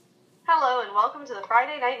and welcome to the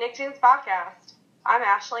Friday Night Nicktoons podcast. I'm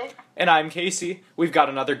Ashley. And I'm Casey. We've got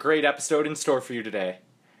another great episode in store for you today.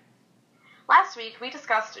 Last week, we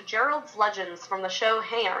discussed Gerald's legends from the show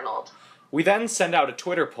Hey Arnold. We then sent out a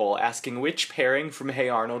Twitter poll asking which pairing from Hey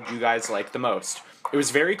Arnold you guys like the most. It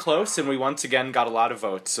was very close, and we once again got a lot of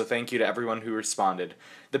votes, so thank you to everyone who responded.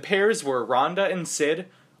 The pairs were Rhonda and Sid,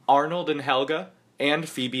 Arnold and Helga, and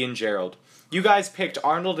Phoebe and Gerald. You guys picked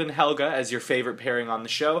Arnold and Helga as your favorite pairing on the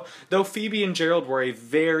show, though Phoebe and Gerald were a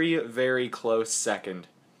very, very close second.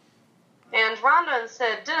 And Rhonda and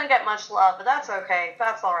Sid didn't get much love, but that's okay.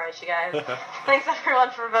 That's alright, you guys. Thanks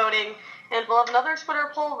everyone for voting, and we'll have another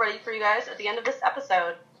Twitter poll ready for you guys at the end of this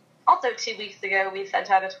episode. Also, 2 weeks ago, we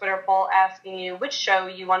sent out a Twitter poll asking you which show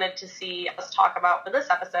you wanted to see us talk about for this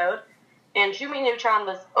episode, and Jimmy Neutron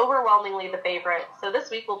was overwhelmingly the favorite, so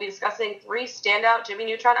this week we'll be discussing 3 standout Jimmy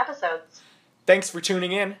Neutron episodes. Thanks for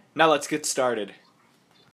tuning in. Now let's get started.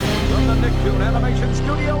 From the Nicktoon Animation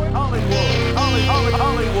Studio in Hollywood.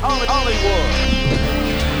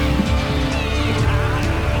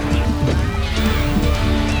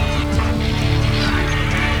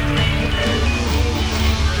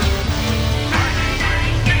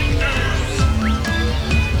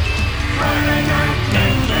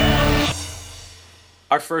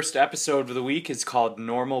 Our first episode of the week is called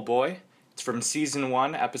Normal Boy. It's from Season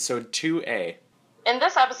 1, Episode 2A. In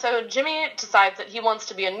this episode, Jimmy decides that he wants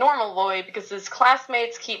to be a normal boy because his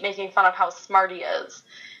classmates keep making fun of how smart he is.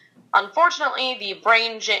 Unfortunately, the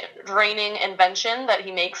brain-draining invention that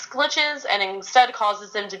he makes glitches and instead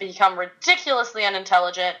causes him to become ridiculously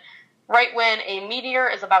unintelligent right when a meteor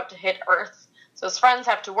is about to hit Earth. So his friends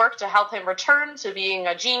have to work to help him return to being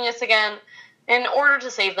a genius again in order to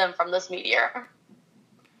save them from this meteor.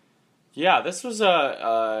 Yeah, this was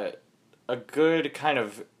a good kind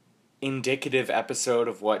of indicative episode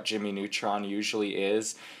of what Jimmy Neutron usually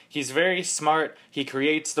is. He's very smart. He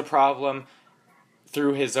creates the problem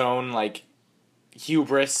through his own,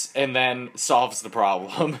 hubris and then solves the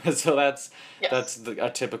problem. So that's a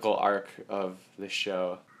typical arc of the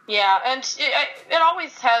show. Yeah, and it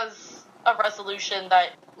always has a resolution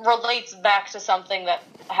that relates back to something that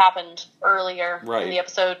happened earlier in the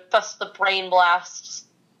episode, thus the brain blast.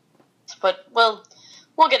 But we'll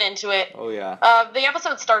get into it. Oh, yeah. The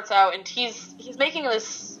episode starts out, and he's making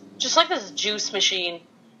this juice machine.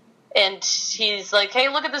 And he's like, hey,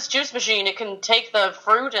 look at this juice machine. It can take the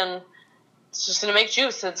fruit, and it's just going to make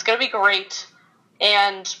juice. It's going to be great.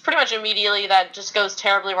 And pretty much immediately, that just goes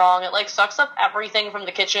terribly wrong. It, sucks up everything from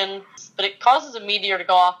the kitchen, but it causes a meteor to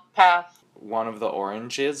go off path. One of the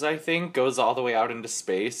oranges, I think, goes all the way out into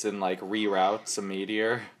space and, reroutes a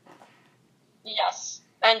meteor. Yes.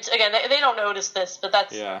 And again, they don't notice this, but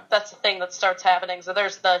that's the thing that starts happening. So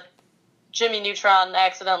there's the Jimmy Neutron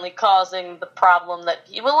accidentally causing the problem that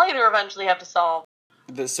he will later eventually have to solve.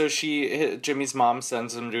 So Jimmy's mom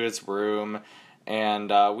sends him to his room,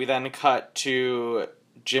 and we then cut to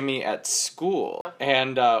Jimmy at school.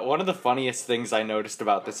 And one of the funniest things I noticed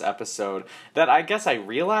about this episode, that I guess I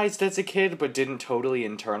realized as a kid but didn't totally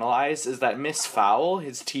internalize, is that Miss Fowl,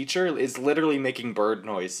 his teacher, is literally making bird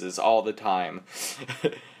noises all the time.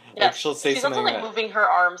 Yeah, she'll say she's something also moving her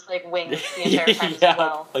arms like wings the entire time as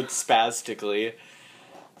well. Spastically.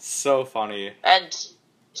 So funny. And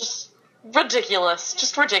just ridiculous.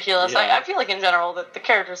 Yeah. I feel like in general that the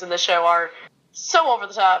characters in this show are so over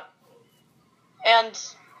the top. And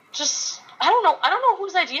just, I don't know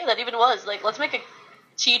whose idea that even was. Let's make a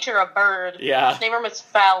teacher a bird. Yeah. Just name her Miss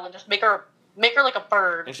Fowl and just make her like a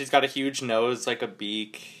bird. And she's got a huge nose, like a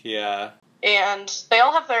beak. Yeah. And they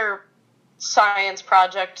all have their science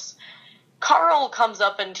projects. Carl comes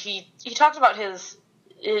up and he talks about his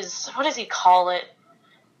what does he call it?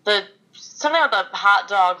 Something about the hot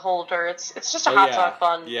dog holder. It's just a hot dog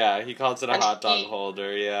bun. Yeah, he calls it a hot dog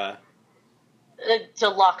holder, yeah.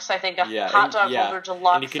 Deluxe, I think. Hot dog holder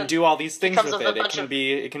deluxe. And you can do all these things with it.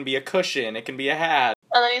 It can be a cushion. It can be a hat.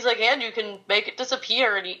 And then he's like, and you can make it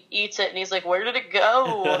disappear. And he eats it. And he's like, where did it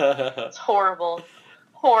go? It's horrible.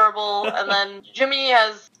 And then Jimmy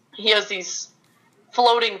has these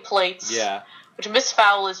floating plates. Yeah. Which Miss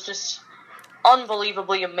Fowl is just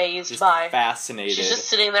unbelievably amazed by. Fascinated. She's just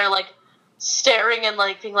sitting there, staring and,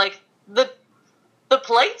 being like, the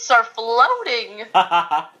plates are floating.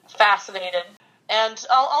 Fascinated. And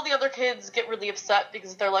all the other kids get really upset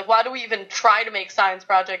because they're like, why do we even try to make science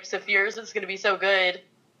projects if yours is going to be so good?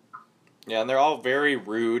 Yeah, and they're all very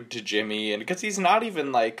rude to Jimmy, and because he's not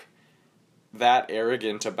even, that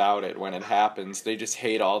arrogant about it when it happens. They just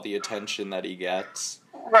hate all the attention that he gets.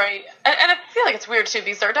 Right. And I feel like it's weird, too,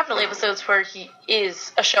 because there are definitely episodes where he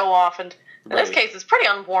is a show-off, and in this case, it's pretty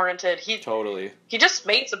unwarranted. He just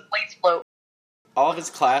made some plates float. all of his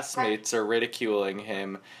classmates are ridiculing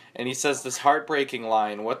him, and he says this heartbreaking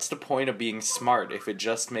line, "What's the point of being smart if it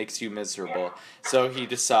just makes you miserable?" So he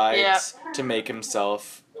decides to make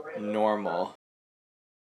himself normal.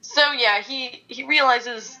 So yeah, he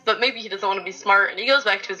realizes that maybe he doesn't want to be smart, and he goes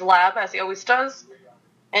back to his lab, as he always does,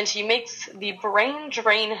 and he makes the brain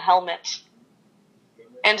drain helmet.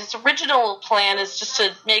 And his original plan is just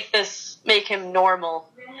to make him normal.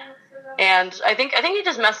 And I think he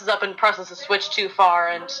just messes up and presses the switch too far,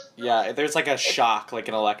 and... Yeah, there's like a shock, like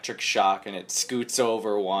an electric shock, and it scoots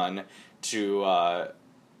over one to,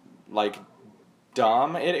 like,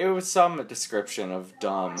 dumb. It was some description of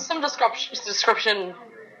dumb. Some description,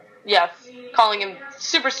 yes, calling him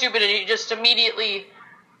super stupid, and he just immediately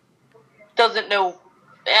doesn't know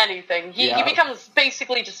anything. He becomes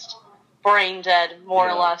basically just brain dead, more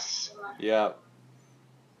or less. Yeah.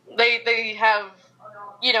 They have,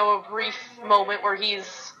 a brief moment where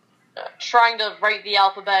he's trying to write the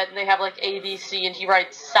alphabet, and they have, like, A, B, C, and he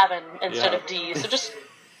writes 7 instead of D. So just.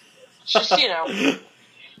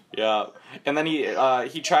 Yeah, and then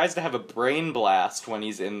he tries to have a brain blast when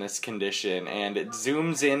he's in this condition, and it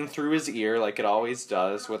zooms in through his ear like it always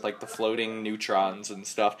does with like the floating neutrons and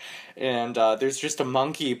stuff. And there's just a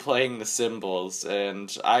monkey playing the cymbals,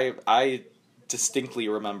 and I distinctly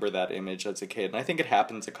remember that image as a kid, and I think it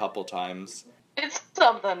happens a couple times. It's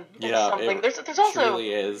something. It there's also truly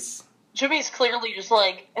is. Jimmy's clearly just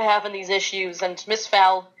like having these issues, and Miss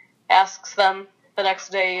Fowl asks them the next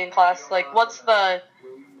day in class, like, what's the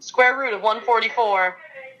square root of 144?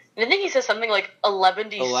 And I think he says something like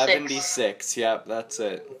 11d6. 11d6, yep, that's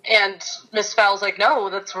it. And Miss Fowl's like, no,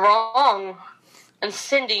 that's wrong. And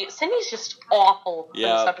Cindy's just awful in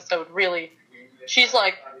this episode, really. She's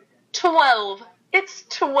like, 12. It's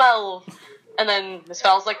 12. And then Miss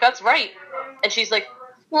Fowl's like, that's right. And she's like,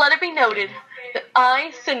 let it be noted that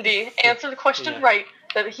I, Cindy, answered the question right,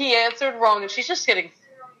 that he answered wrong. And she's just getting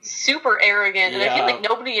super arrogant, and I feel like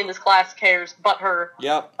nobody in this class cares but her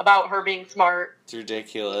about her being smart. It's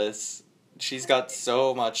ridiculous. She's got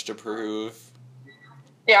so much to prove.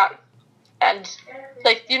 Yeah. And,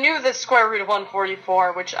 like, you knew the square root of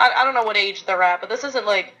 144, which I don't know what age they're at, but this isn't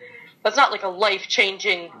like, that's not like a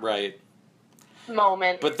life-changing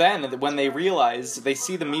moment. But then, when they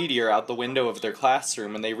see the meteor out the window of their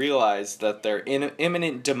classroom, and they realize that their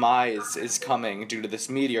imminent demise is coming due to this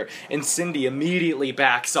meteor, and Cindy immediately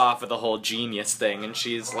backs off of the whole genius thing, and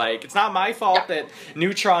she's like, it's not my fault that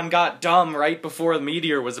Neutron got dumb right before the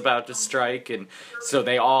meteor was about to strike, and so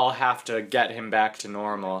they all have to get him back to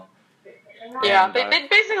normal. Yeah, and, they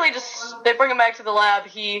basically they bring him back to the lab,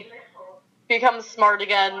 he becomes smart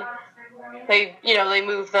again, they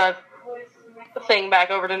move the thing back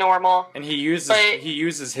over to normal. And he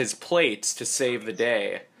uses his plates to save the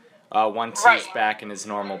day once he's back in his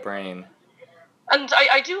normal brain. And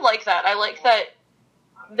I do like that. I like that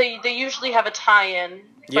they usually have a tie-in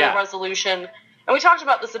for the resolution. And we talked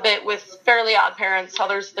about this a bit with Fairly Odd Parents, how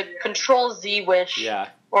there's the Control-Z wish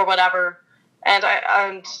or whatever. And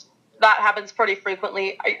that happens pretty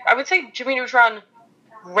frequently. I would say Jimmy Neutron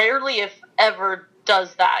rarely, if ever,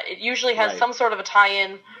 does that. It usually has some sort of a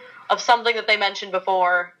tie-in of something that they mentioned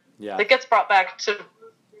before that gets brought back to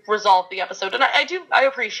resolve the episode. And I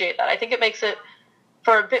appreciate that. I think it makes it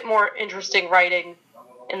for a bit more interesting writing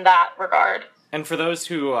in that regard. And for those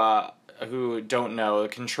who don't know,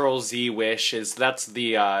 Control-Z wish that's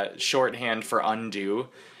the shorthand for undo.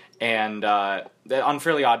 And on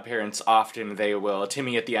Fairly Odd Parents, often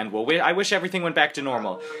Timmy at the end will, I wish everything went back to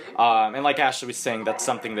normal. And like Ashley was saying, that's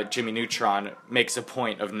something that Jimmy Neutron makes a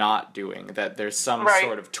point of not doing, that there's some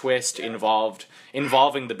sort of twist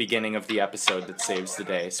involving the beginning of the episode that saves the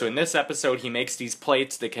day. So in this episode, he makes these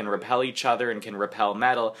plates that can repel each other and can repel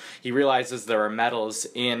metal. He realizes there are metals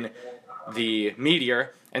in the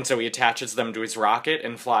meteor, and so he attaches them to his rocket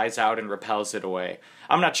and flies out and repels it away.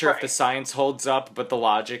 I'm not sure if the science holds up, but the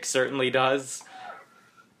logic certainly does.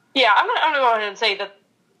 Yeah, I'm gonna go ahead and say that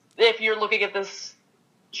if you're looking at this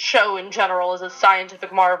show in general as a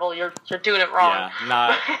scientific marvel, you're doing it wrong.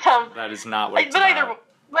 Yeah, that is not what it's about. Either,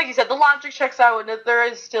 like you said, the logic checks out, and there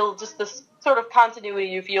is still just this sort of continuity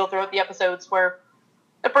you feel throughout the episodes where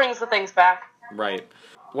it brings the things back. Right.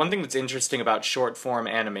 One thing that's interesting about short-form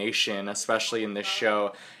animation, especially in this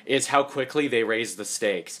show, is how quickly they raise the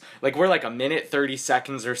stakes. Like, we're like a minute, 30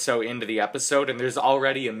 seconds or so into the episode, and there's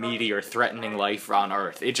already a meteor threatening life on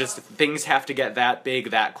Earth. Things have to get that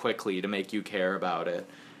big that quickly to make you care about it.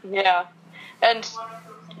 Yeah. And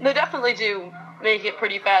they definitely do make it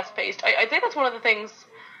pretty fast-paced. I think that's one of the things,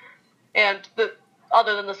 and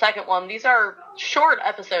other than the second one, these are short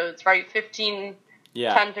episodes, right? 10,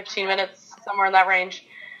 15 minutes, somewhere in that range.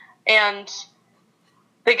 And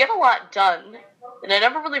they get a lot done, and I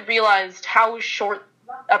never really realized how short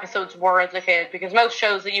episodes were as a kid, because most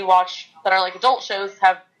shows that you watch that are like adult shows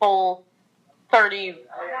have full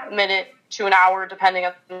 30-minute to an hour, depending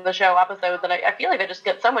on the show, episodes, and I feel like I just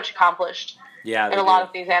get so much accomplished in a lot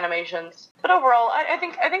of these animations. But overall, I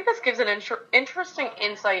think this gives an interesting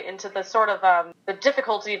insight into the sort of the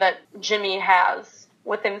difficulty that Jimmy has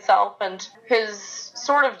with himself, and his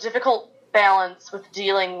sort of difficult balance with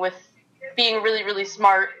dealing with being really, really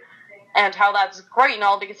smart, and how that's great and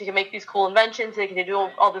all because he can make these cool inventions, he can do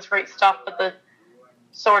all this great stuff, but the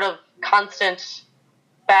sort of constant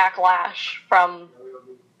backlash from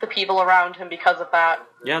the people around him because of that.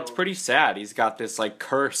 Yeah, it's pretty sad. He's got this, like,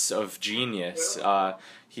 curse of genius.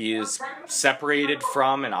 He is separated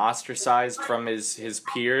from and ostracized from his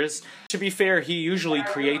peers. To be fair, he usually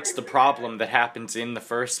creates the problem that happens in the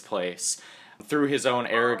first place through his own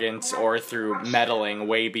arrogance or through meddling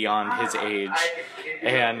way beyond his age.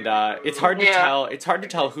 And it's hard to tell. It's hard to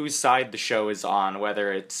tell whose side the show is on,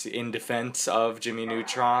 whether it's in defense of Jimmy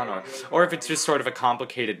Neutron or if it's just sort of a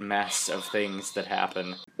complicated mess of things that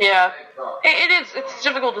happen. Yeah, it is. It's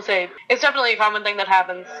difficult to say. It's definitely a common thing that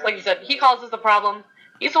happens. Like you said, he causes the problem.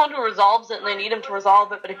 He's the one who resolves it, and they need him to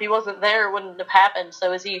resolve it. But if he wasn't there, it wouldn't have happened.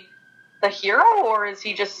 So is he the hero, or is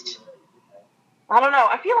he just... I don't know.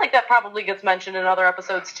 I feel like that probably gets mentioned in other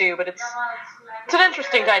episodes too, but it's an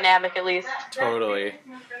interesting dynamic, at least. Totally.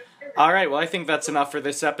 All right, well, I think that's enough for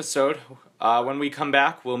this episode. When we come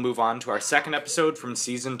back, we'll move on to our second episode from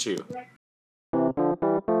Season 2.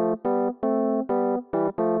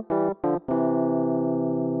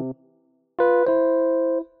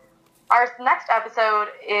 Our next episode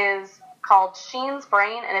is called Sheen's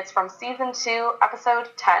Brain, and it's from Season 2, Episode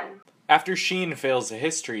 10. After Sheen fails a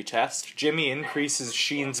history test, Jimmy increases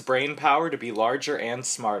Sheen's brain power to be larger and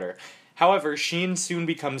smarter. However, Sheen soon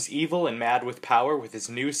becomes evil and mad with power with his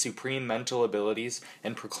new supreme mental abilities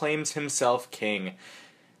and proclaims himself king.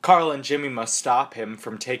 Carl and Jimmy must stop him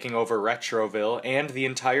from taking over Retroville and the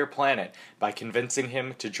entire planet by convincing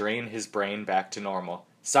him to drain his brain back to normal.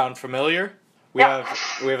 Sound familiar? We have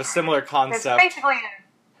a similar concept. It's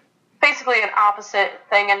basically an opposite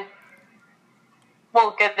thing, and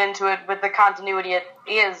we'll get into it with the continuity. It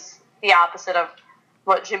is the opposite of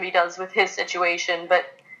what Jimmy does with his situation, but,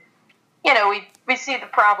 you know, we see the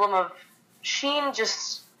problem of Sheen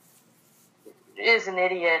just is an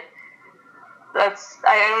idiot. I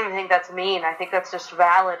don't even think that's mean. I think that's just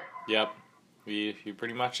valid. Yep. He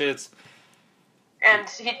pretty much is. And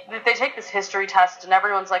they take this history test, and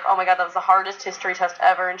everyone's like, oh my god, that was the hardest history test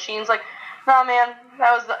ever. And Sheen's like, nah, man,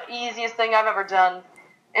 that was the easiest thing I've ever done.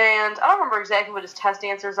 And I don't remember exactly what his test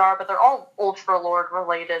answers are, but they're all Ultra Lord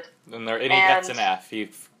related. And he gets an F. He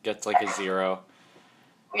gets like a 0.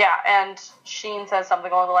 Yeah, and Sheen says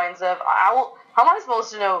something along the lines of, how am I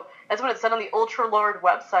supposed to know? That's what it said on the Ultra Lord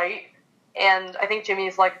website. And I think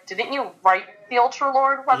Jimmy's like, didn't you write the Ultra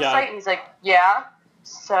Lord website? Yeah. And he's like, yeah,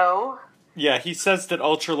 so... Yeah, he says that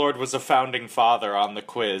Ultra Lord was a founding father on the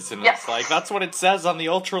quiz, and It's like, that's what it says on the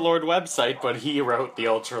Ultra Lord website, but he wrote the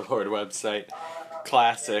Ultra Lord website.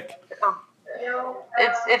 Classic.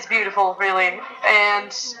 It's beautiful, really.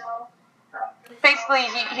 And basically,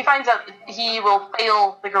 he finds out that he will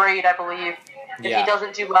fail the grade, I believe, if he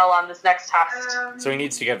doesn't do well on this next test. So he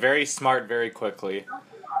needs to get very smart very quickly.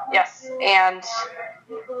 Yes, and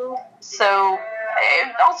so...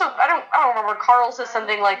 Also, I don't remember, Carl says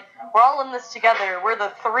something like, we're all in this together, we're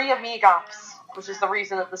the 3 Amigops, which is the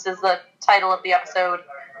reason that this is the title of the episode,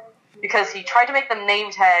 because he tried to make them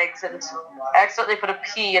name tags and accidentally put a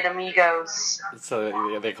P in Amigos.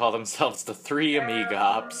 So they call themselves the 3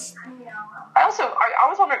 Amigops. I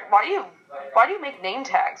was wondering, why do you make name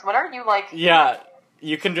tags? When are you like... Yeah,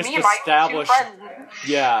 you can just establish...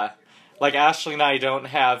 Yeah. Like, Ashley and I don't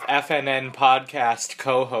have FNN podcast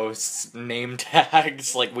co-hosts name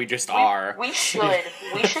tags like we just are. We should.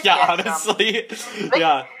 We should yeah, get honestly. Some.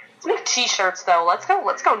 Yeah. Let's make t-shirts, though. Let's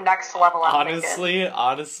go next level up.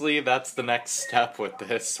 Honestly, that's the next step with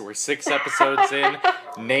this. We're 6 episodes in,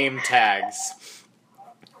 name tags.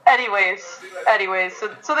 Anyways,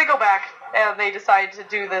 so they go back, and they decide to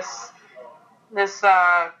do this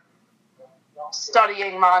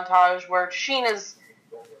studying montage where Sheen is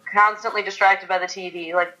constantly distracted by the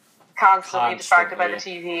TV, distracted by the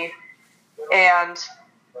TV. And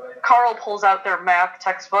Carl pulls out their math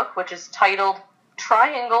textbook, which is titled,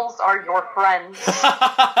 Triangles Are Your Friends.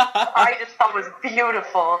 I just thought it was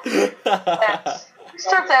beautiful. And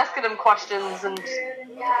starts asking him questions, and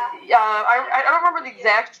I don't remember the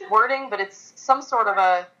exact wording, but it's some sort of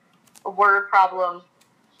a word problem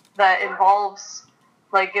that involves,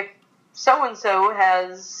 like, if so-and-so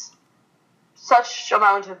has such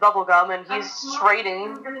amount of bubblegum, and he's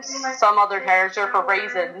trading some other character for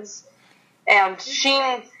raisins. And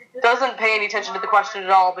Sheen doesn't pay any attention to the question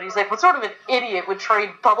at all, but he's like, what sort of an idiot would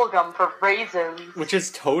trade bubblegum for raisins? Which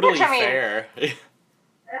is totally fair.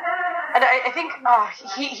 And I think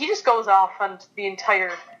he just goes off on the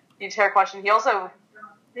entire question. He also,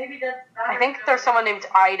 I think there's someone named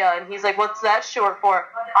Ida, and he's like, what's that short for?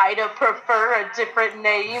 Ida prefer a different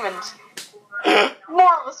name, and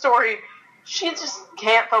moral of the story, she just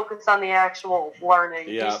can't focus on the actual learning.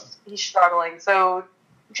 Yeah. He's struggling. So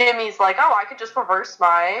Jimmy's like, oh, I could just reverse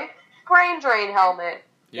my brain drain helmet.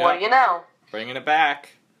 Yep. What do you know? Bringing it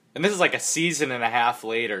back. And this is like a season and a half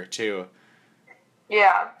later, too.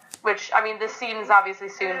 Yeah. Which, I mean, this seems obviously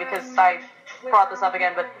soon because I brought this up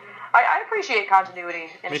again, but I appreciate continuity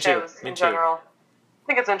in shows in general. I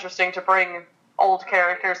think it's interesting to bring old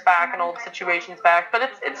characters back and old situations back, but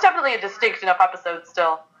it's definitely a distinct enough episode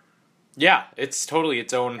still. Yeah, it's totally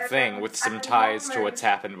its own thing with some ties to what's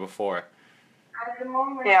happened before.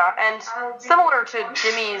 Yeah, and similar to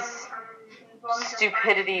Jimmy's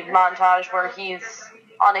stupidity montage where he's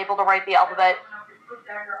unable to write the alphabet,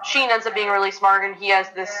 Sheen ends up being really smart, and he has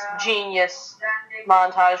this genius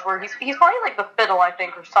montage where he's playing like the fiddle, I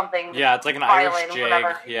think, or something. Yeah, it's like an Irish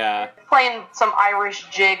jig. Yeah, playing some Irish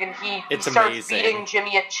jig, and he starts amazing. Beating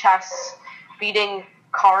Jimmy at chess, beating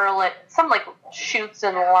Carl at some like shoots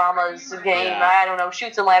and llamas game. Yeah. I don't know,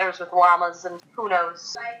 shoots and ladders with llamas, and who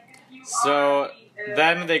knows. So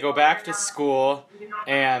then they go back to school,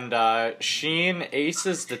 and Sheen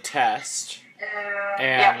aces the test.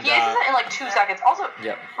 And, he aces it in like 2 seconds. Also,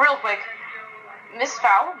 yep. Real quick, Miss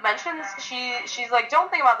Fowl mentions she's like,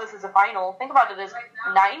 don't think about this as a final. Think about it as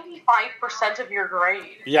 95% of your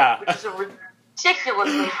grade. Yeah. Which is a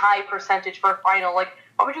ridiculously high percentage for a final. Like,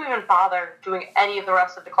 why would you even bother doing any of the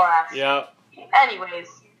rest of the class? Yeah. Anyways,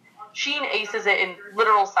 Sheen aces it in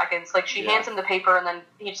literal seconds. Like, she hands him the paper, and then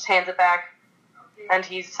he just hands it back. And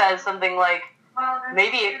he says something like,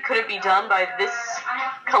 maybe it couldn't be done by this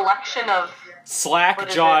collection of...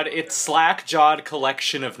 It's slack-jawed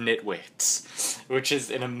collection of nitwits, which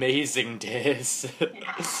is an amazing diss.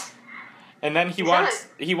 Yes. And then he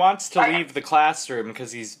wants to leave the classroom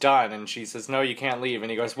because he's done, and she says, no, you can't leave.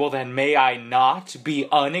 And he goes, well, then may I not be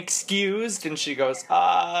unexcused? And she goes,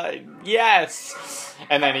 yes.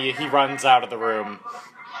 And then he runs out of the room.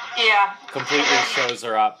 Yeah. Completely shows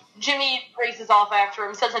her up. Jimmy races off after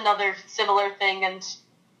him, says another similar thing, and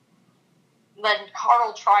then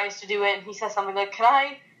Carl tries to do it, and he says something like, can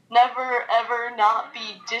I never, ever not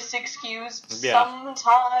be disexcused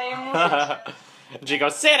sometimes? And she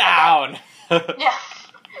goes, sit down! Yeah.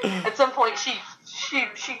 At some point, she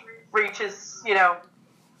reaches,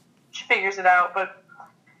 she figures it out, but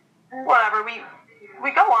whatever.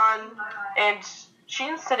 We go on, and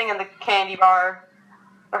Sheen's sitting in the candy bar.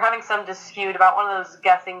 They're having some dispute about one of those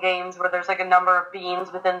guessing games where there's like a number of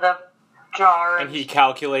beans within the jar. And he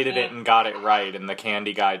calculated it and got it right, and the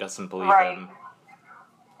candy guy doesn't believe him.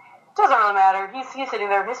 Doesn't really matter. He's sitting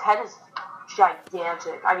there. His head is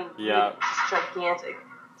gigantic. I mean, yeah. It's gigantic.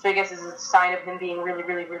 So I guess it's a sign of him being really,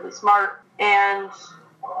 really, really smart. And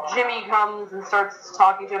Jimmy comes and starts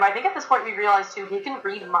talking to him. I think at this point we realize, too, he can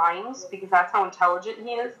read minds because that's how intelligent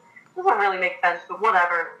he is. Doesn't really make sense, but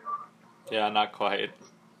whatever. Yeah, not quite.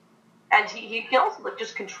 And he can also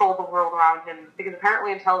just control the world around him, because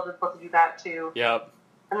apparently intelligence lets him do that too. Yep.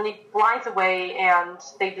 And then he flies away, and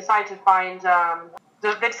they decide to find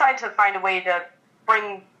a way to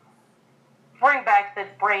bring back the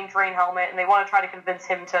brain drain helmet, and they want to try to convince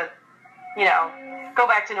him to, go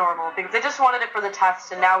back to normal, because they just wanted it for the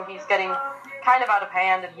test, and now he's getting kind of out of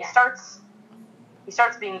hand, and he starts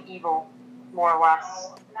being evil, more or less.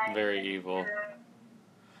 Very evil.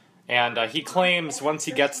 And he claims once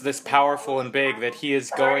he gets this powerful and big that he is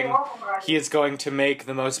going to make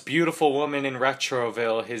the most beautiful woman in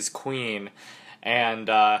Retroville his queen. And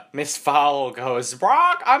Miss Fowl goes,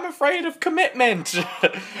 Brock, I'm afraid of commitment,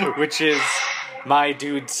 which is my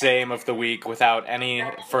dude same of the week without any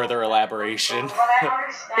further elaboration.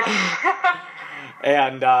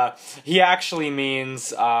 And he actually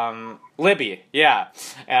means Libby, yeah.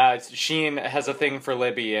 Sheen has a thing for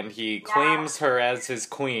Libby, and he claims her as his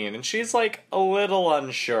queen. And she's, like, a little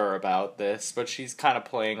unsure about this, but she's kind of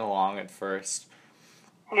playing along at first.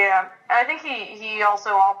 Yeah, and I think he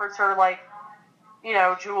also offers her, like,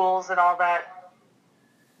 jewels and all that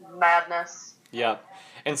madness. Yep.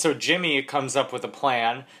 And so Jimmy comes up with a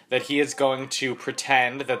plan that he is going to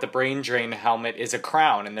pretend that the brain drain helmet is a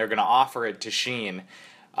crown, and they're going to offer it to Sheen.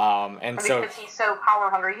 Because he's so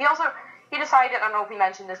power hungry. He decided, I don't know if he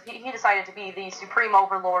mentioned this, he decided to be the supreme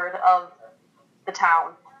overlord of the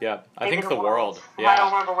town. Yeah, I Maybe think the world. I Yeah.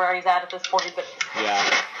 don't remember where he's at this point, but Yeah.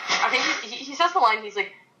 I think he says the line, he's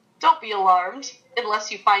like, "Don't be alarmed,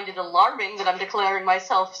 unless you find it alarming that I'm declaring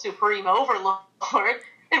myself Supreme Overlord,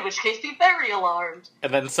 in which case be very alarmed."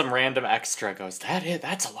 And then some random extra goes,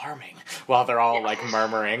 that's alarming, while they're all, like,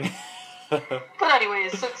 murmuring. But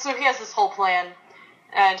anyways, so he has this whole plan,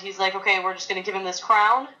 and he's like, okay, we're just going to give him this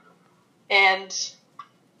crown, and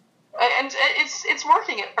it's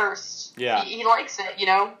working at first. Yeah. He likes it, you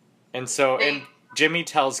know? And so, and Jimmy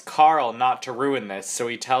tells Carl not to ruin this, so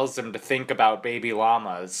he tells him to think about baby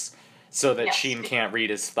llamas, so that Sheen can't read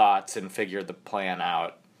his thoughts and figure the plan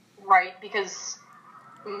out. Right, because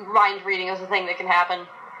mind reading is a thing that can happen.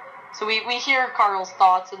 So we hear Carl's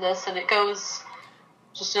thoughts in this, and it goes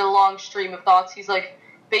just in a long stream of thoughts. He's like,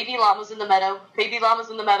 baby llamas in the meadow, baby llamas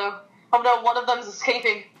in the meadow. Oh no, one of them's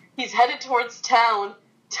escaping. He's headed towards town.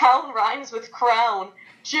 Town rhymes with crown.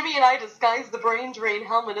 Jimmy and I disguised the brain drain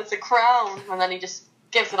helmet as a crown. And then he just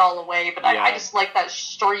gives it all away. But I just like that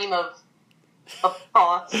stream of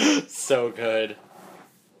thoughts. So good.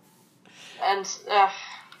 And,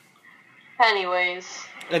 anyways.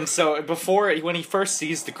 And so, when he first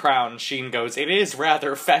sees the crown, Sheen goes, "It is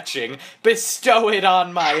rather fetching. Bestow it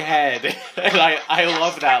on my head." And I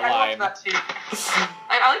love that line. I love that too.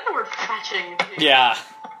 I like the word fetching too. Yeah.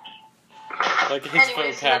 Like his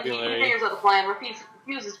Anyways, vocabulary. He figures out the plan,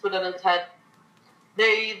 refuses to put it in his head.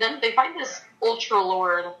 They find this Ultra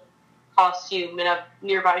Lord costume in a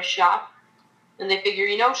nearby shop. And they figure,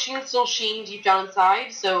 Sheen's still Sheen deep down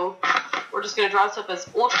inside, so we're just going to dress up as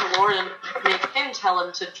Ultra Lord and make him tell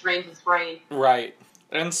him to drain his brain. Right.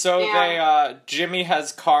 And so Jimmy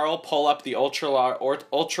has Carl pull up the Ultra Lord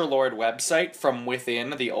website from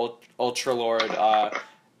within the Ultra Lord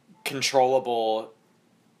controllable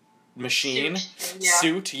machine.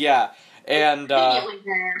 Suit, yeah. And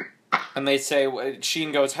they say,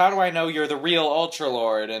 Sheen goes, "How do I know you're the real Ultra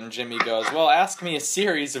Lord?" And Jimmy goes, "Well, ask me a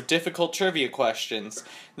series of difficult trivia questions."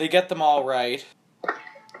 They get them all right.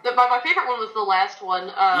 My favorite one was the last one.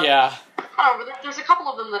 Yeah. I don't know, there's a couple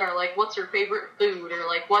of them that are like, what's your favorite food? Or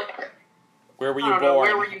like, where were you born?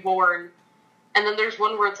 Where were you born? And then there's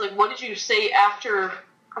one where it's like, what did you say after,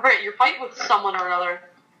 I forget, your fight with someone or another?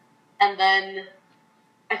 And then,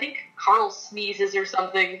 I think Carl sneezes or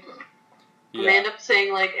something. Yeah. And they end up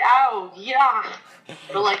saying like, "Ow, yeah."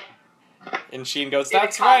 But like, and Sheen goes,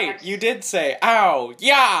 "That's right, you did say, ow,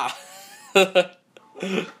 yeah." Just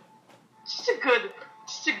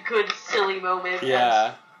a good silly moment.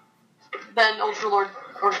 Yeah. And then Ultra Lord,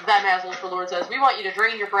 or them as Ultra Lord says, "We want you to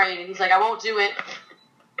drain your brain," and he's like, "I won't do it."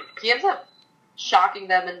 He ends up shocking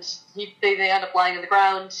them, and they end up lying on the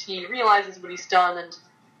ground. He realizes what he's done, and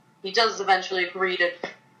he does eventually agree to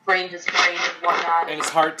drain his brain and whatnot. And his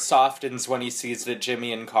heart softens when he sees that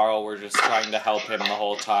Jimmy and Carl were just trying to help him the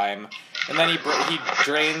whole time. And then he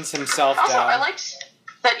drains himself down. Also, I liked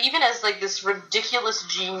that even as like this ridiculous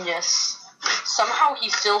genius, somehow he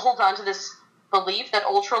still holds on to this belief that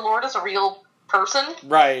Ultra Lord is a real person.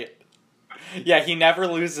 Right. Yeah, he never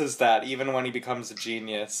loses that, even when he becomes a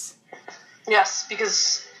genius. Yes,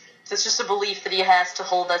 because it's just a belief that he has to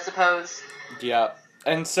hold, I suppose. Yeah.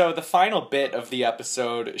 And so the final bit of the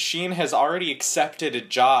episode, Sheen has already accepted a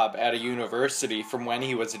job at a university from when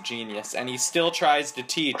he was a genius, and he still tries to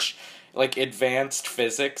teach, like, advanced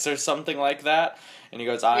physics or something like that. And he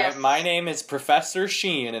goes, "My name is Professor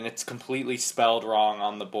Sheen," and it's completely spelled wrong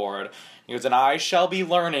on the board. He goes, "And I shall be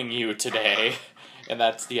learning you today." And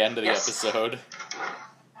that's the end of the episode.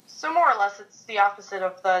 So more or less, it's the opposite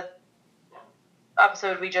of the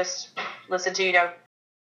episode we just listened to,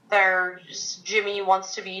 Jimmy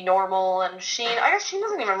wants to be normal, and I guess Sheen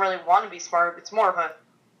doesn't even really want to be smart. It's more of a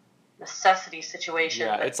necessity situation.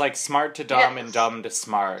 Yeah, it's like smart to dumb and dumb to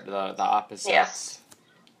smart, the opposites. Yes.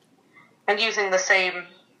 And using the same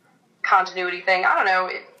continuity thing. I don't know.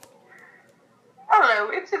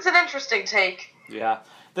 It's an interesting take. Yeah.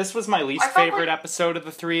 This was my least favorite episode of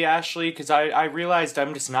the three, Ashley, because I realized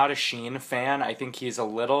I'm just not a Sheen fan. I think he's a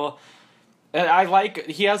little...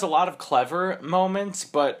 he has a lot of clever moments,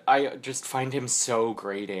 but I just find him so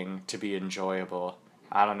grating to be enjoyable.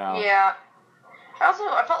 I don't know. Yeah.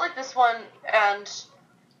 I felt like this one, and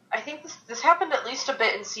I think this happened at least a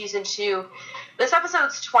bit in season 2. This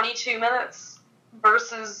episode's 22 minutes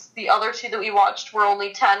versus the other two that we watched were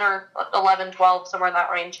only 10 or 11, 12, somewhere in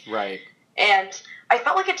that range. Right. And I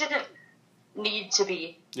felt like it didn't need to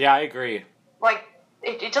be. Yeah, I agree. Like,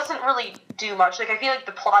 it doesn't really do much. Like, I feel like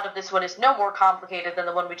the plot of this one is no more complicated than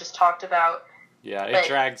the one we just talked about. Yeah, it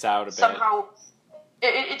drags out a bit. Somehow,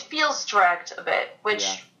 it feels dragged a bit,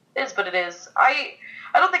 which is what it is. I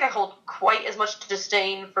I don't think I hold quite as much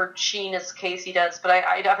disdain for Sheen as Casey does, but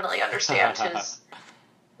I definitely understand his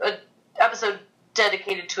episode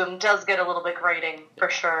dedicated to him does get a little bit grating, for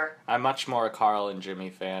sure. I'm much more a Carl and Jimmy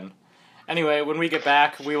fan. Anyway, when we get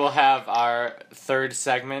back, we will have our third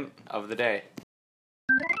segment of the day.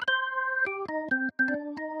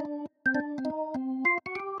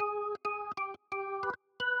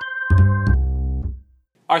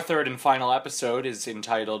 Our third and final episode is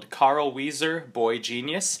entitled Carl Wheezer, Boy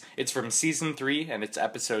Genius. It's from Season 3, and it's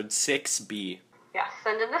episode 6B. Yes,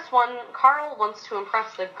 and in this one, Carl wants to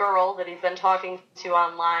impress the girl that he's been talking to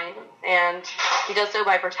online, and he does so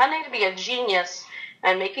by pretending to be a genius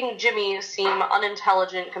and making Jimmy seem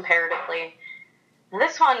unintelligent comparatively. In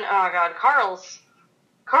this one, oh god, Carl's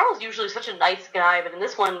usually such a nice guy, but in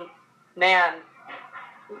this one, man,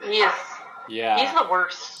 he's the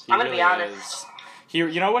worst. I'm gonna be honest.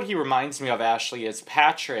 You know what he reminds me of, Ashley, is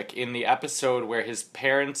Patrick in the episode where his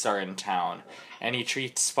parents are in town, and he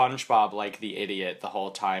treats SpongeBob like the idiot the whole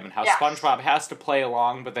time, and how SpongeBob has to play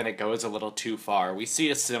along, but then it goes a little too far. We see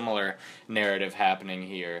a similar narrative happening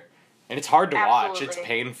here. And it's hard to watch. It's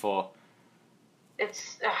painful.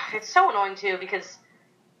 It's so annoying, too, because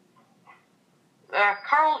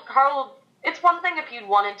Carl, it's one thing if you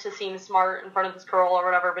wanted to seem smart in front of this girl or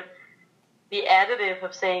whatever, but the additive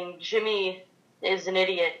of saying Jimmy is an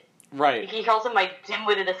idiot. Right. He calls him my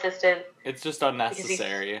dim-witted assistant. It's just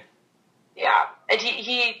unnecessary. Yeah. And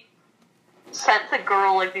he sent the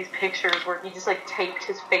girl, like, these pictures where he just, like, taped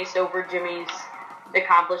his face over Jimmy's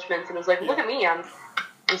accomplishments and was like, look at me, I'm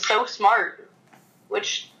so smart.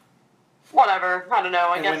 Which, whatever. I don't know.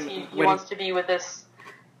 I guess he wants to be with this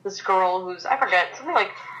girl who's, I forget, something like,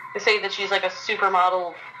 they say that she's, like, a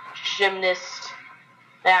supermodel gymnast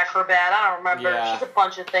acrobat, I don't remember. Yeah. She's a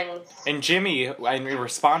bunch of things. And Jimmy, in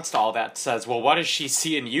response to all that, says, well, what does she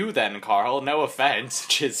see in you then, Carl? No offense,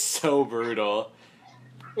 which is so brutal.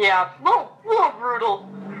 Yeah, a little brutal,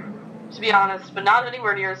 to be honest, but not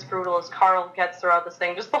anywhere near as brutal as Carl gets throughout this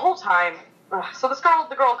thing, just the whole time. Ugh. So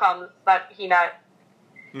the girl comes that he met.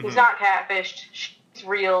 Mm-hmm. He's not catfished. She's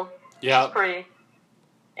real. Yep. She's pretty.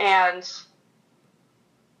 And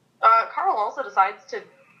Carl also decides to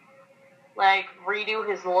like redo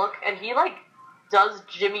his look, and he like does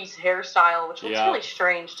Jimmy's hairstyle, which looks really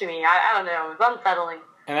strange to me. I don't know, it's unsettling.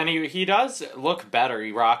 And then he does look better.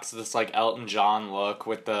 He rocks this like Elton John look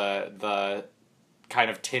with the kind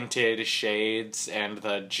of tinted shades and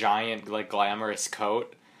the giant like glamorous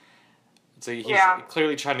coat. So he's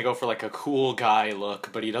clearly trying to go for like a cool guy look,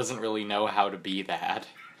 but he doesn't really know how to be that.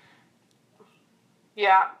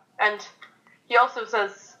 Yeah, and he also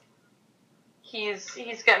says he's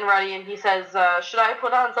getting ready, and he says, should I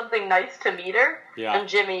put on something nice to meet her? Yeah. And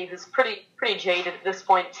Jimmy, who's pretty jaded at this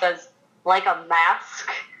point, says, like a mask.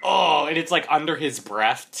 Oh, and it's like under his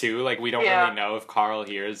breath, too. Like, we don't really know if Carl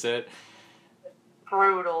hears it.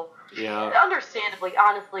 Brutal. Yeah. Understandably,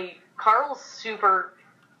 honestly, Carl's super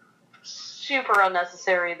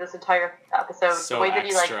unnecessary this entire episode. So the way that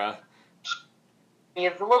extra. He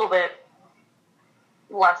is a little bit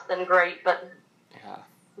less than great, but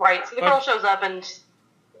right. So the girl shows up, and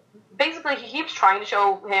basically he keeps trying to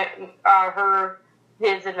show him,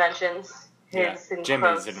 his inventions.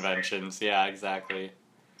 Jimmy's inventions. Yeah, exactly.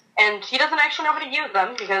 And he doesn't actually know how to use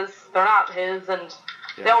them because they're not his, and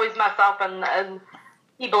they always mess up. And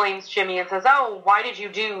he blames Jimmy and says, "Oh, why did you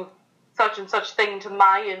do such and such thing to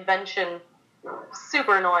my invention?"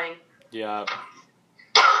 Super annoying. Yeah.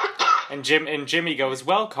 And Jimmy goes,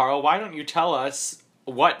 "Well, Carl, why don't you tell us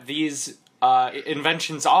what these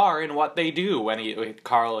inventions are and what they do?" When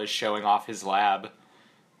Carl is showing off his lab.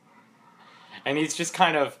 And he's just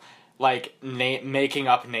kind of like making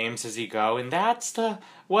up names as he go, and that's the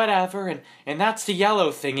whatever, and that's the yellow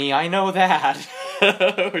thingy, I know that.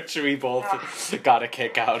 Which we both got a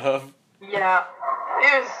kick out of. Yeah.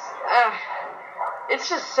 It's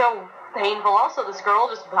just so painful. Also, this girl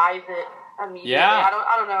just buys it immediately. Yeah.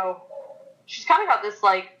 I don't know. She's kind of got this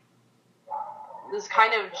this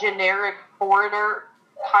kind of generic foreigner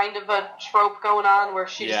kind of a trope going on where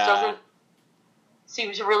she just doesn't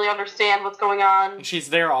seem to really understand what's going on. She's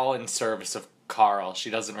there all in service of Carl. She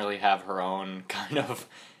doesn't really have her own kind of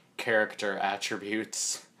character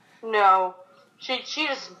attributes. No. She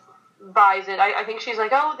just buys it. I think she's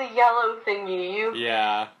like, oh, the yellow thingy.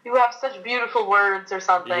 You have such beautiful words or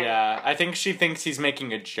something. Yeah. I think she thinks he's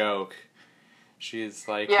making a joke. She's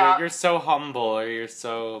like, you're so humble, or you're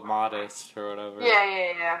so modest, or whatever.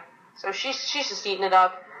 Yeah. So she's just eating it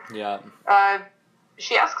up. Yeah.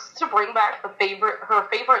 She asks to bring back her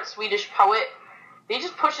favorite Swedish poet. He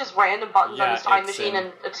just pushes random buttons on his time machine,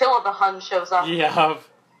 and Attila the Hun shows up. Yeah.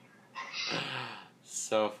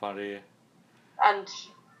 so funny. And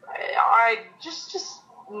I just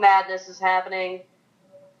madness is happening.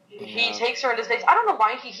 He takes her into space. I don't know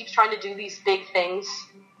why he keeps trying to do these big things.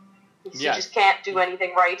 He just can't do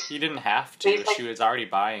anything right. He didn't have to. Like, she was already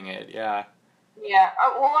buying it, yeah. Yeah,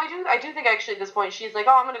 well, I do think actually at this point she's like,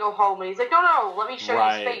 oh, I'm gonna go home. And he's like, no, let me show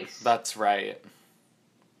you space. That's right.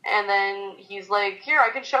 And then he's like, here, I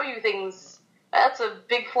can show you things. That's a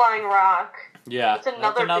big flying rock. Yeah, that's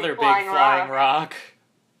another big flying flying rock.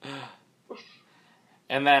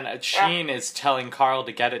 And then Sheen is telling Carl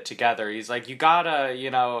to get it together. He's like, you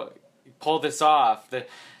gotta, pull this off.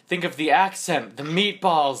 Think of the accent, the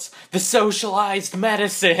meatballs, the socialized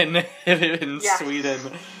medicine in Sweden.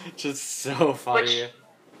 Just so funny. Which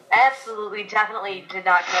absolutely, definitely did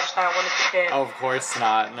not catch that one as a kid. Oh, of course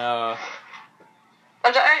not, no.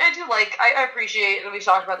 And I do I appreciate, and we've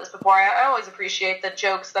talked about this before, I always appreciate the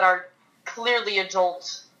jokes that are clearly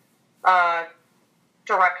adult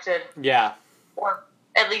directed. Yeah. Or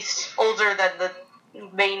at least older than the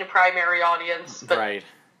main primary audience. But right.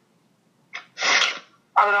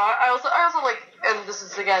 I don't know, I also like, and this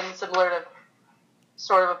is again similar to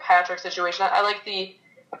sort of a Patrick situation, I like the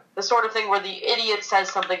sort of thing where the idiot says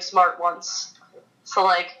something smart once. So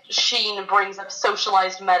like, Sheen brings up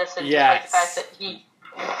socialized medicine despite the fact that he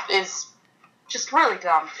is just really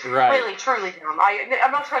dumb. Right. Really, truly dumb.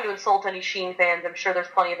 I'm not trying to insult any Sheen fans, I'm sure there's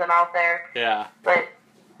plenty of them out there. Yeah. But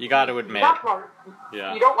you gotta admit. Not smart.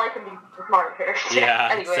 Yeah. You don't like him being smart here. Yeah,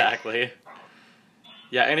 anyway. Exactly.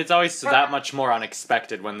 Yeah, and it's always that much more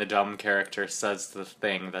unexpected when the dumb character says the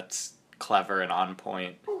thing that's clever and on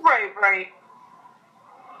point. Right.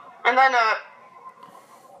 And then,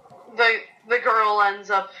 the girl ends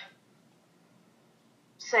up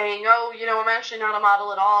saying, oh, I'm actually not a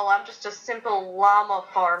model at all, I'm just a simple llama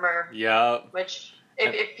farmer. Yep. Which,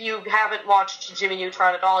 if you haven't watched Jimmy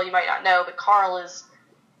Neutron at all, you might not know, but Carl is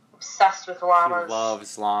obsessed with llamas. He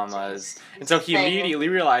loves llamas. And so he immediately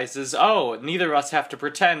realizes, oh, neither of us have to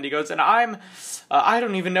pretend. He goes, and I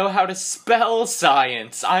don't even know how to spell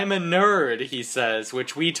science. I'm a nerd, he says,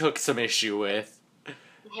 which we took some issue with.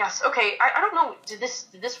 Yes, okay, I don't know, did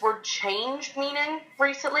this word change meaning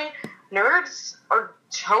recently? Nerds are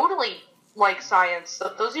totally like science.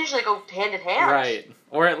 Those usually go hand in hand. Right.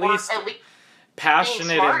 Or at least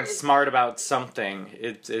passionate and smart about something.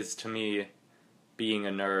 It is, to me, being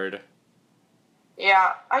a nerd.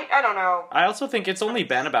 Yeah, I don't know. I also think it's only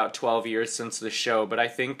been about 12 years since the show, but I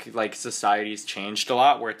think, society's changed a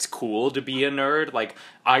lot where it's cool to be a nerd.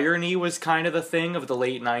 Irony was kind of the thing of the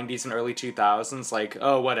late 90s and early 2000s.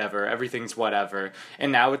 Oh, whatever, everything's whatever.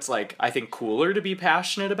 And now it's, I think cooler to be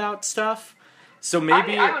passionate about stuff. So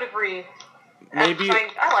maybe... I would agree. Maybe...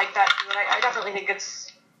 I like that, too, and I definitely think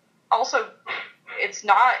it's... Also, it's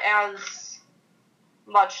not as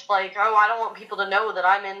much oh, I don't want people to know that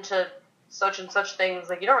I'm into such and such things.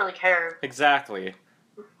 You don't really care. Exactly.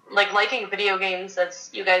 Liking video games, as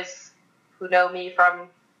you guys who know me from,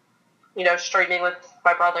 streaming with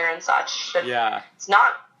my brother and such. Yeah.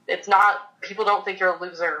 It's not, people don't think you're a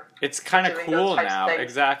loser. It's kind of cool now,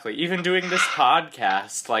 exactly. Even doing this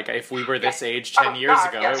podcast, if we were this age 10 years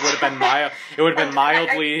ago, yes. It would have been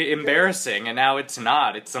mildly embarrassing, and now it's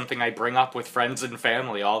not. It's something I bring up with friends and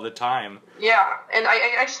family all the time. Yeah, and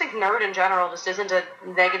I just think nerd in general just isn't a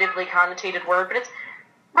negatively connotated word, but it's,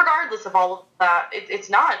 regardless of all of that, it's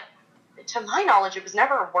not, to my knowledge, it was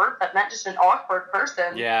never a word that meant just an awkward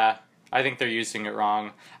person. Yeah. I think they're using it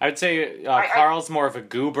wrong. I would say Carl's more of a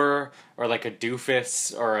goober, or a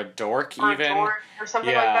doofus, or a dork, or even. Or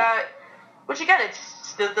something like that. Which, again,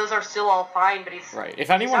 those are still all fine, but he's... Right. If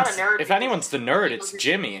anyone's the nerd, it's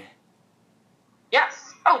Jimmy.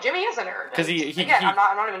 Yes. Oh, Jimmy is a nerd. Because I'm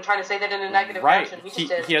not even trying to say that in a negative fashion.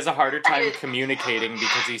 He has a harder time communicating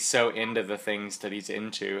because he's so into the things that he's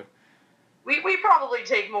into. We probably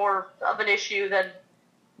take more of an issue than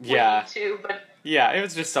we need to, but... Yeah, it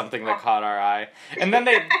was just something that caught our eye. And then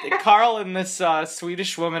Carl and this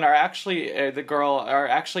Swedish woman are actually,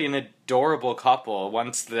 an adorable couple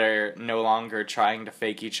once they're no longer trying to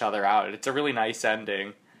fake each other out. It's a really nice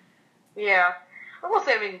ending. Yeah. I will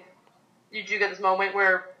say, you do get this moment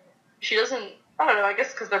where she doesn't, I don't know, I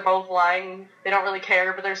guess because they're both lying, they don't really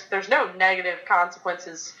care, but there's no negative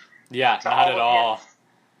consequences. Yeah, not at all.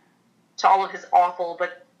 To all of his awful,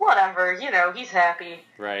 but whatever, he's happy.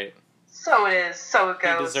 Right. So it is, so it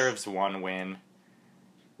goes. He deserves one win.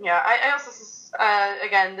 Yeah, I also,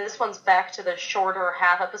 again, this one's back to the shorter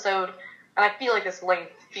half episode, and I feel like this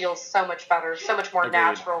length feels so much better, so much more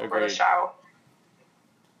natural for the show.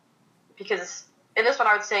 Because in this one,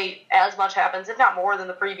 I would say as much happens, if not more than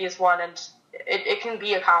the previous one, and it can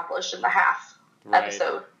be accomplished in the half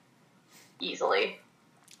episode easily.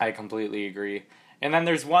 I completely agree. And then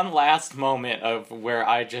there's one last moment of where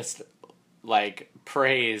I just,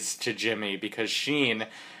 praise to Jimmy, because Sheen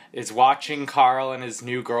is watching Carl and his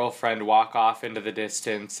new girlfriend walk off into the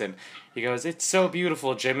distance, and he goes, "It's so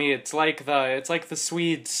beautiful, Jimmy. It's like the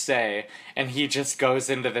Swedes say." And he just goes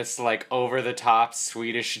into this over the top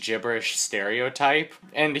Swedish gibberish stereotype.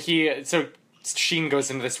 And so Sheen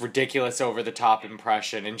goes into this ridiculous over the top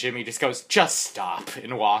impression, and Jimmy just goes, "Just stop,"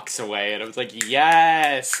 and walks away. And I was like,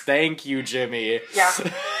 "Yes, thank you, Jimmy."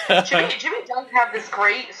 Yeah. Jimmy does have this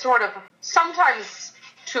great sort of, sometimes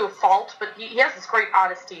to a fault, but he has this great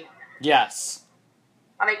honesty. Yes.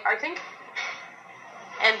 And I think,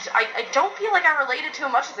 and I don't feel like I related to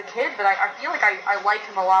him much as a kid, but I feel like I like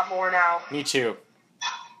him a lot more now. Me too.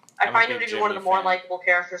 I find him to be one of the more likable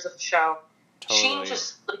characters of the show. Totally. Sheen,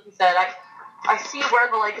 just like you said, I see where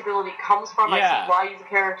the likability comes from. Yeah. I see why he's a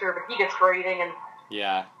character, but he gets grading, and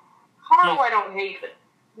yeah. Carl I don't hate, but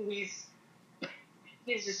he's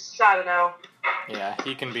just, I don't know. Yeah,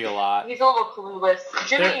 he can be a lot. He's a little clueless.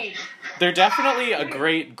 Jimmy... They're definitely a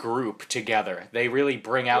great group together. They really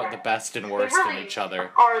bring out the best and worst in each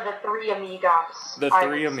other. Are the three Amigops. The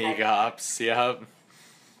three Amigops, yep.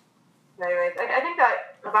 Anyways, I think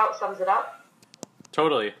that about sums it up.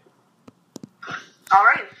 Totally.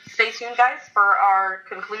 Alright, stay tuned, guys, for our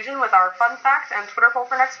conclusion with our fun facts and Twitter poll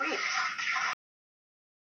for next week.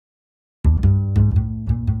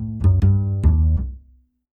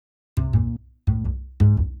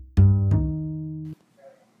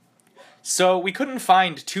 So, we couldn't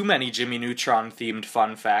find too many Jimmy Neutron-themed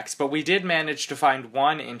fun facts, but we did manage to find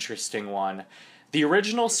one interesting one. The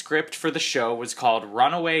original script for the show was called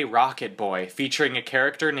Runaway Rocket Boy, featuring a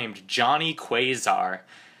character named Johnny Quasar.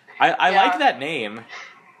 I like that name.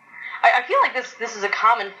 I feel like this is a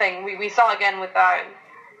common thing. We saw again with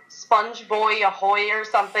Sponge Boy Ahoy or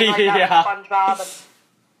something like that with SpongeBob.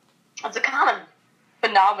 And it's a common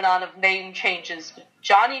phenomenon of name changes.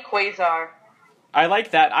 Johnny Quasar. I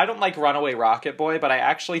like that. I don't like Runaway Rocket Boy, but I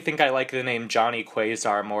actually think I like the name Johnny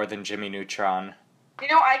Quasar more than Jimmy Neutron. You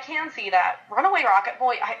know, I can see that. Runaway Rocket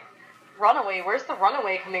Boy, Runaway, where's the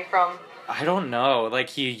runaway coming from? I don't know.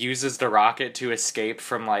 He uses the rocket to escape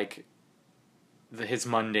from, his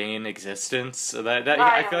mundane existence. So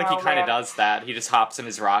I feel like he kind of does that. He just hops in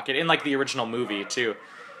his rocket. In, the original movie, too.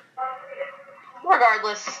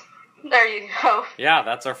 Regardless, there you go. Yeah,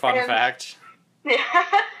 that's our fun fact. Yeah.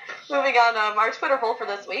 Moving on, our Twitter poll for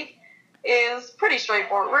this week is pretty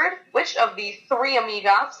straightforward. Which of the three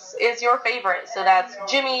Amigops is your favorite? So that's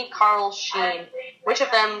Jimmy, Carl, Sheen. Which of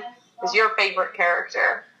them is your favorite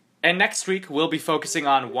character? And next week, we'll be focusing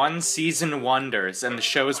on one-season wonders, and the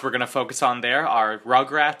shows we're going to focus on there are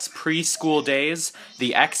Rugrats Preschool Days,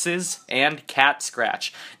 The X's, and Cat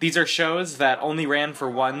Scratch. These are shows that only ran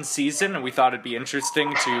for one season, and we thought it'd be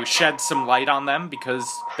interesting to shed some light on them, because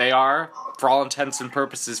they are, for all intents and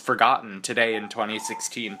purposes, forgotten today in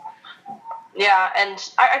 2016. Yeah, and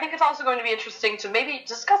I think it's also going to be interesting to maybe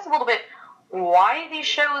discuss a little bit why these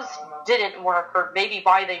shows didn't work, or maybe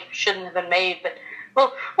why they shouldn't have been made, but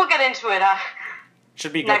we'll get into it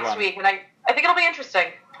should be next week, and I think it'll be interesting.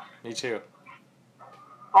 Me too.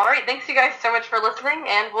 Alright, thanks you guys so much for listening,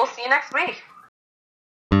 and we'll see you next week.